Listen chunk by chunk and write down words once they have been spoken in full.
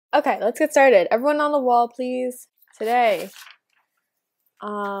Okay, let's get started. Everyone on the wall, please. Today,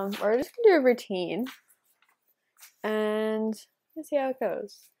 we're just gonna do a routine, and let's see how it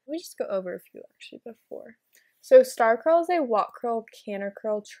goes. Let me just go over a few actually before. So star curl is a walk curl, canter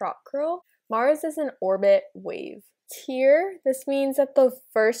curl, trot curl. Mars is an orbit wave. Tier, this means that the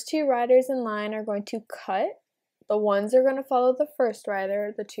first two riders in line are going to cut. The ones are going to follow the first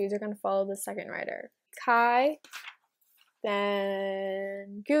rider, the twos are going to follow the second rider. Kai,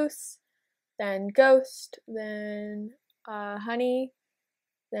 then Goose, then Ghost, then Honey,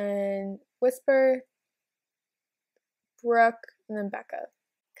 then Whisper, Brooke, and then Becca.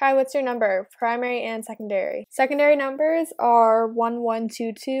 Kai, what's your number? Primary and secondary. Secondary numbers are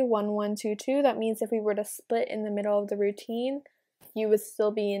 1122, 1122. That means if we were to split in the middle of the routine, you would still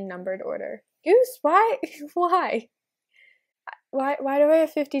be in numbered order. Goose, why? Why? Why do I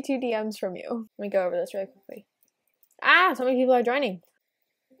have 52 DMs from you? Let me go over this really quickly. Ah, so many people are joining.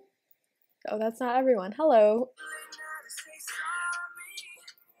 Oh, that's not everyone. Hello.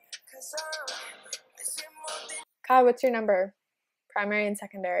 Kai, what's your number? Primary and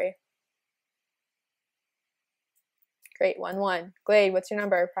secondary. Great, 1-1. Glade, what's your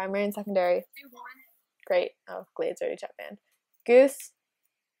number? Primary and secondary. 1. Great. Oh, Glade's already chat banned. Goose.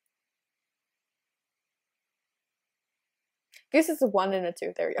 Goose is a 1 and a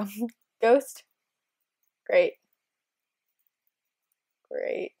 2. There we go. Ghost. Great.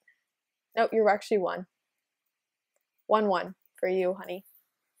 Great. Nope, you're actually 1. 1-1 for you, honey.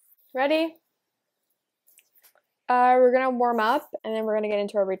 Ready? We're gonna warm up and then we're gonna get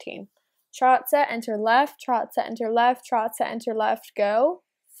into our routine. Trot, set, enter left, trot, set, enter left, trot, set, enter left, go.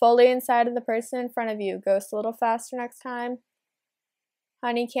 Fully inside of the person in front of you. Ghost a little faster next time.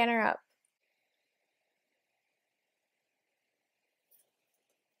 Honey, canter up.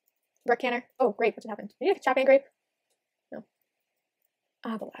 Brooke, canter. Oh, grape, what just happened? Did you have chopping grape? No.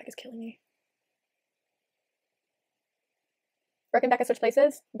 Ah, the lag is killing me. Brooke and Becca switch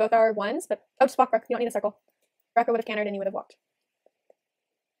places. Both are 1s, but oh, just walk, Brooke. You don't need a circle. Becca would have cantered and you would have walked.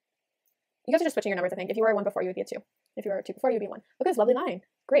 You guys are just switching your numbers, I think. If you were a 1 before, you would be a 2. If you were a 2 before, you would be a 1. Look at this lovely line.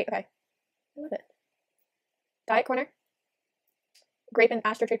 Great, okay. I love it. Diet corner. Grape and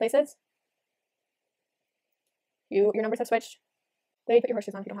Astro trade places. Your numbers have switched. Lady, put your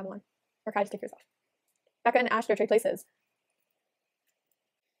horseshoes on if you don't have one. Or Kai, just take yours off. Becca and Astro trade places.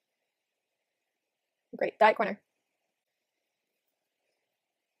 Great. Diet corner.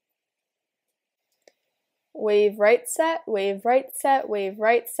 Wave right set, wave right set, wave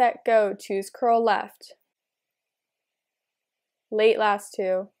right set, go. Choose curl left. Late last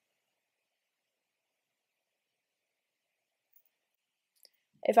 2.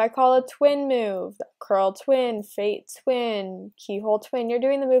 If I call a twin move, curl twin, fate twin, keyhole twin, you're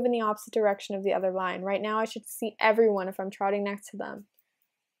doing the move in the opposite direction of the other line. Right now I should see everyone if I'm trotting next to them.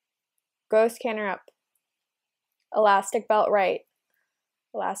 Ghost, canter up. Elastic belt right.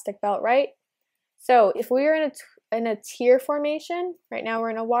 Elastic belt right. So if we are in a tier formation, right now we're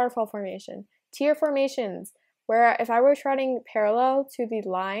in a waterfall formation. Tier formations, where if I were trotting parallel to the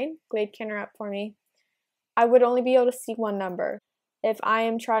line, Glade, canter up for me, I would only be able to see one number. If I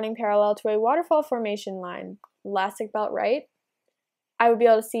am trotting parallel to a waterfall formation line, elastic belt right, I would be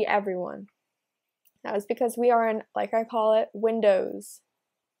able to see everyone. That is because we are in, like I call it, windows.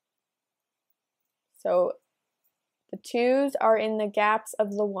 So the 2s are in the gaps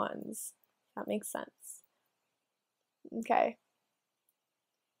of the 1s. That makes sense. Okay.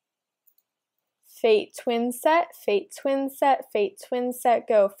 Fate twin set, fate twin set, fate twin set,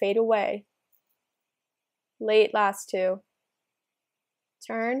 go. Fade away. Late last 2.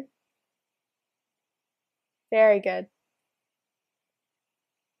 Turn. Very good.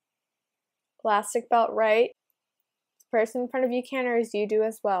 Elastic belt right. The person in front of you canters, you do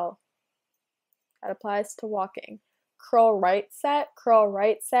as well. That applies to walking. Curl right set, curl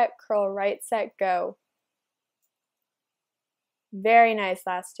right set, curl right set, go. Very nice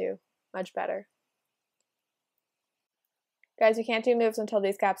last 2. Much better. Guys, you can't do moves until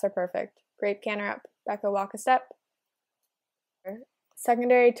these gaps are perfect. Grape, canter up. Becca, walk a step.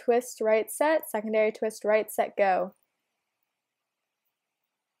 Secondary twist right set, secondary twist right set, go.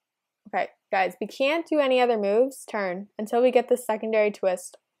 Okay, guys, we can't do any other moves, turn, until we get the secondary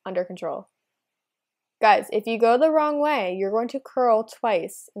twist under control. Guys, if you go the wrong way, you're going to curl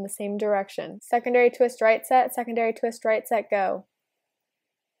twice in the same direction. Secondary twist right set, secondary twist right set, go.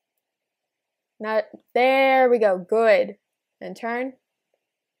 Now, there we go, good. And turn.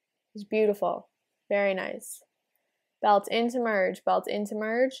 It's beautiful. Very nice. Belt into merge, belt into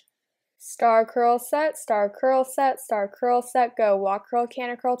merge. Star curl set, star curl set, star curl set, go. Walk curl,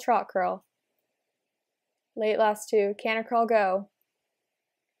 canter curl, trot curl. Late last 2, canter curl, go.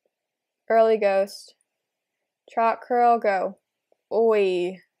 Early ghost. Trot, curl, go.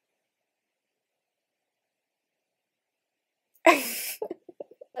 Oi. Let's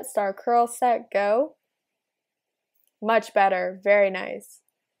start. Curl, set, go. Much better. Very nice.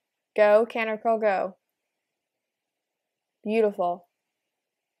 Go, canter, curl, go. Beautiful.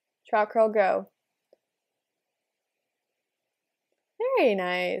 Trot, curl, go. Very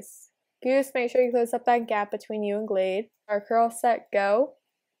nice. Goose, make sure you close up that gap between you and Glade. Our curl, set, go.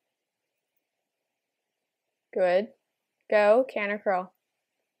 Good. Go, canter, curl.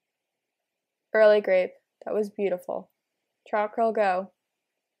 Early grape. That was beautiful. Trot, curl, go.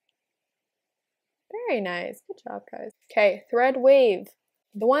 Very nice. Good job, guys. Okay, thread wave.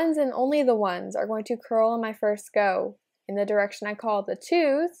 The ones and only the ones are going to curl on my first go in the direction I call. The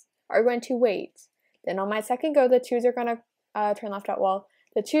twos are going to wait. Then on my second go, the twos are going to turn left out wall.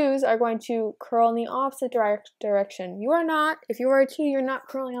 The twos are going to curl in the opposite direction. You are not, if you are a two, you're not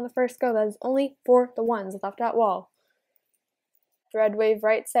curling on the first go. That is only for the ones left out wall. Thread wave,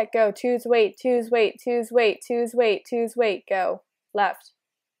 right, set, go. Twos wait, twos wait, twos wait, twos wait, twos wait, go. Left.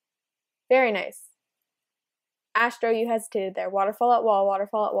 Very nice. Astro, you hesitated there. Waterfall at wall,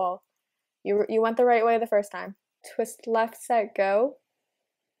 waterfall at wall. You went the right way the first time. Twist left, set, go.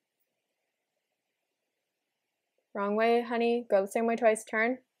 Wrong way, honey. Go the same way twice.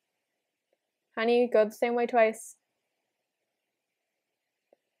 Turn. Honey, go the same way twice.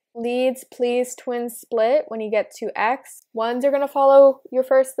 Leads, please twin split when you get to X. Ones are going to follow your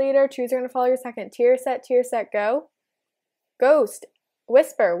first leader. Twos are going to follow your second. Tier set, go. Ghost.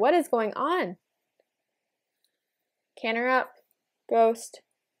 Whisper, what is going on? Canter up. Ghost.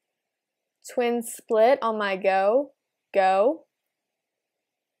 Twin split on my go. Go.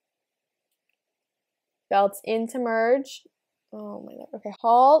 Belts into merge. Oh my god. Okay,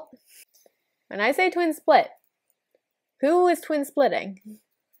 halt. When I say twin split, who is twin splitting?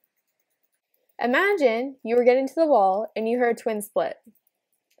 Imagine you were getting to the wall and you heard twin split.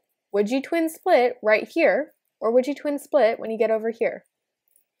 Would you twin split right here, or would you twin split when you get over here?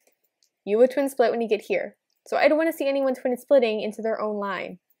 You would twin split when you get here. So I don't want to see anyone twin splitting into their own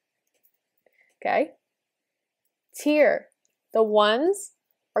line. Okay? Tier. The ones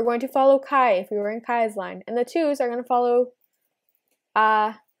are going to follow Kai if we were in Kai's line. And the twos are going to follow,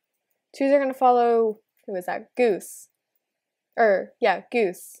 who is that? Goose.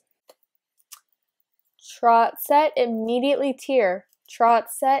 Goose. Trot set, immediately tier. Trot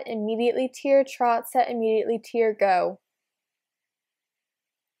set, immediately tier. Trot set, immediately tier, go.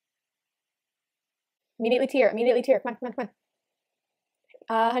 Immediately tier, immediately tier. Come on, come on, come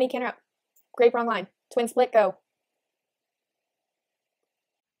on. Honey, canter up. Grape, wrong line. Twin split, go.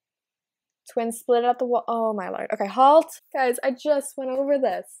 Twin split at the wall. Oh my lord. Okay, halt. Guys, I just went over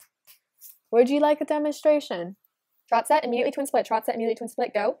this. Would you like a demonstration? Trot set, immediately twin split. Trot set, immediately twin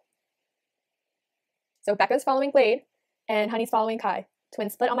split, go. So Becca's following Glade, and Honey's following Kai. Twin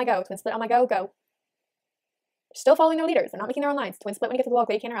split on my go. Twin split on my go, go. Still following their leaders. They're not making their own lines. Twin split when you get to the wall.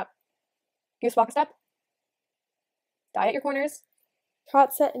 Glade, canter up. Goose, walk a step. Die at your corners.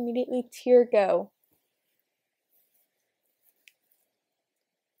 Trot set, immediately tier, go.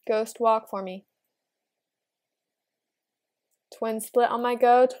 Ghost, walk for me. Twin split on my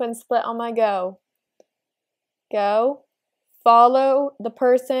go. Twin split on my go. Go. Follow the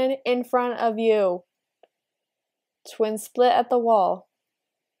person in front of you. Twin split at the wall.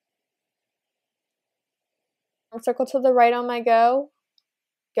 Circle to the right on my go.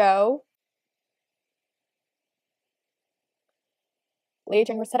 Go. Glade,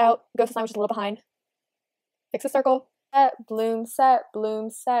 turn your set out. Ghost line, which is a little behind. Fix a circle. Set, bloom, set,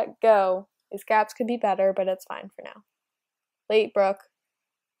 go. These gaps could be better, but it's fine for now. Late Brook.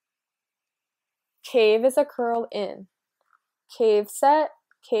 Cave is a curl in. Cave set,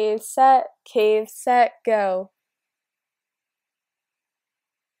 go.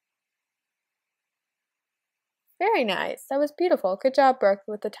 Very nice. That was beautiful. Good job, Brooke,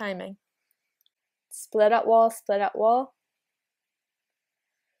 with the timing. Split at wall, split at wall.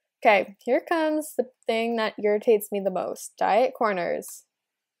 Okay, here comes the thing that irritates me the most. Die at corners.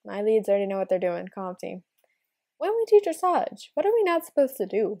 My leads already know what they're doing. Calm team. When we do dressage, what are we not supposed to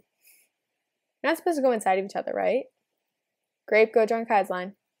do? We're not supposed to go inside of each other, right? Grape, go join Kai's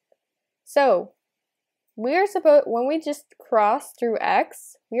line. So, when we just cross through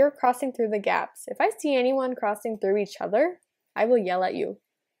X, we are crossing through the gaps. If I see anyone crossing through each other, I will yell at you.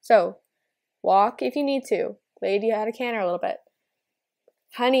 So, walk if you need to. Glade, you had a canter a little bit.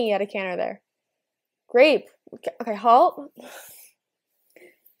 Honey, you had a canter there. Grape. Okay, halt.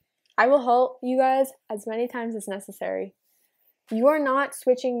 I will halt you guys as many times as necessary. You are not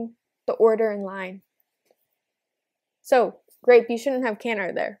switching the order in line. So, Grape, you shouldn't have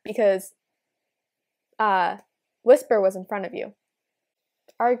canter there because Whisper was in front of you.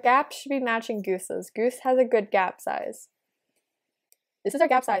 Our gap should be matching Goose's. Goose has a good gap size. This is our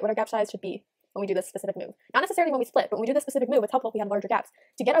gap size, what our gap size should be when we do this specific move. Not necessarily when we split, but when we do this specific move, it's helpful if we have larger gaps.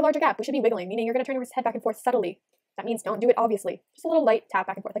 To get our larger gap, we should be wiggling, meaning you're going to turn your head back and forth subtly. That means don't do it obviously. Just a little light tap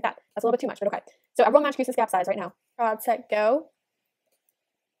back and forth like that. That's a little bit too much, but okay. So everyone match Goose's gap size right now. Trot, set, go.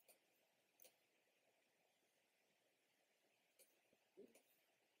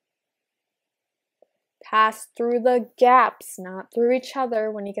 Pass through the gaps, not through each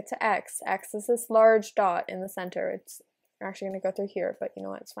other when you get to X. X is this large dot in the center. We're actually going to go through here, but you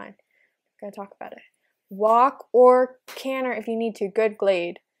know what? It's fine. We're going to talk about it. Walk or canter if you need to. Good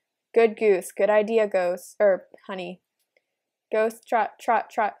Glade. Good Goose. Good idea, Ghost. Or Honey. Ghost, trot, trot,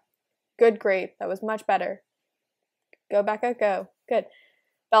 trot. Good Grape. That was much better. Go, Becca, go. Good.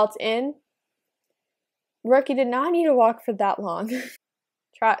 Belt in. Rook, you did not need to walk for that long.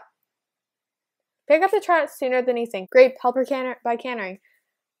 Trot. Pick up the trot sooner than you think. Grape, help her by cantering.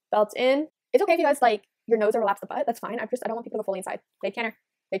 Belt in. It's okay if you guys like your nose overlaps the butt. That's fine. I don't want people to go fully inside. Blade canter.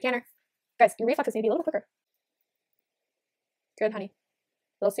 Blade canter. Guys, your reflexes need to be a little quicker. Good, Honey.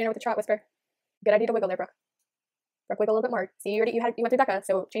 A little sooner with the trot, Whisper. Good idea to wiggle there, Brooke. Brooke, wiggle a little bit more. See, you went through Becca,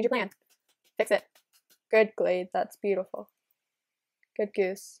 so change your plan. Fix it. Good, Glade. That's beautiful. Good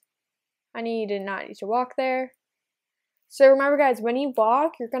Goose. Honey, you did not need to walk there. So remember, guys, when you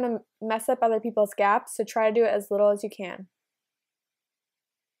walk, you're going to mess up other people's gaps, so try to do it as little as you can.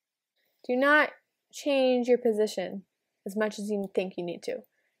 Do not change your position as much as you think you need to.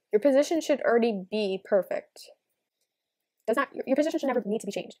 Your position should already be perfect. Your position should never need to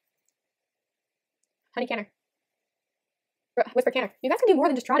be changed. Honey, canter. Whisper, canter. You guys can do more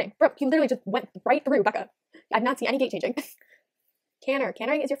than just trotting. Bro, you literally just went right through Becca. I've not seen any gate changing. Canter.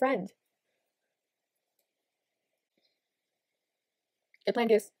 Cantering is your friend. Good plan,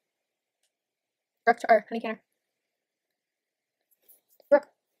 Goose. Brooke, or Honey, canter. Brooke,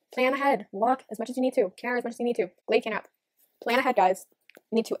 plan ahead. Walk as much as you need to. Canter as much as you need to. Glade canter up. Plan ahead, guys.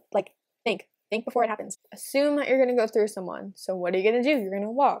 You need to, think. Think before it happens. Assume that you're going to go through someone. So what are you going to do? You're going to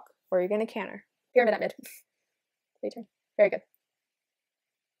walk, or you're going to canter. Pyramid at mid. Glade turn. Very good.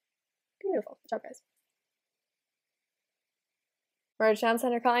 Beautiful. Good job, guys. Merge down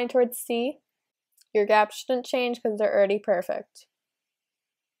center line towards C. Your gaps shouldn't change because they're already perfect.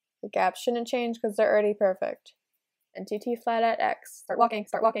 The gaps shouldn't change because they're already perfect. And TT flat at X. Start walking.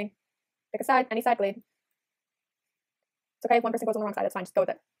 Start walking. Pick a side. Any side, Glade. It's okay if one person goes on the wrong side. It's fine. Just go with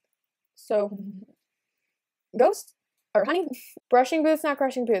it. So, Ghost? Or Honey? Brushing boots, not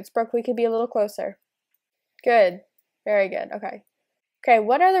crushing boots. Brooke, we could be a little closer. Good. Very good. Okay. Okay,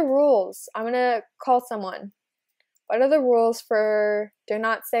 what are the rules? I'm going to call someone. What are the rules for, do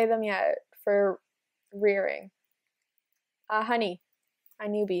not say them yet, for rearing? Honey. A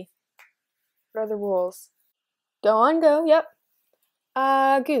newbie. What are the rules? Go on, go.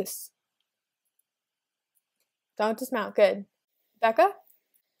 Yep. Goose. Don't dismount. Good. Becca?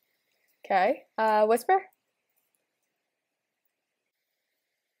 Okay. Whisper?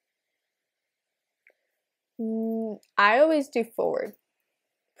 I always do forward.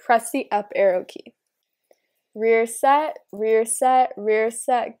 Press the up arrow key. Rear set, rear set, rear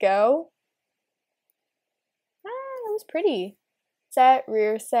set, go. That was pretty. Set,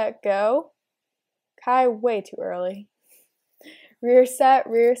 rear set, go. Kai, way too early. Rear set,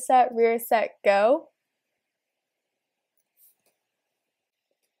 rear set, rear set, go.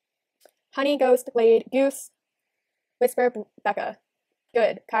 Honey, Ghost, Glade, Goose, Whisper, Becca.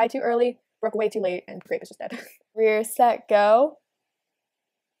 Good. Kai too early, Brooke way too late, and Grape is just dead. Rear set, go.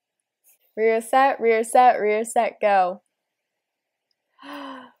 Rear set, rear set, rear set, go.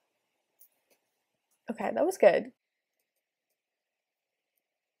 Okay, that was good.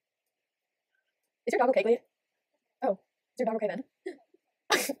 Is your dog okay, Glade? Oh, is your dog okay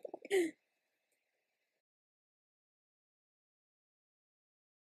then?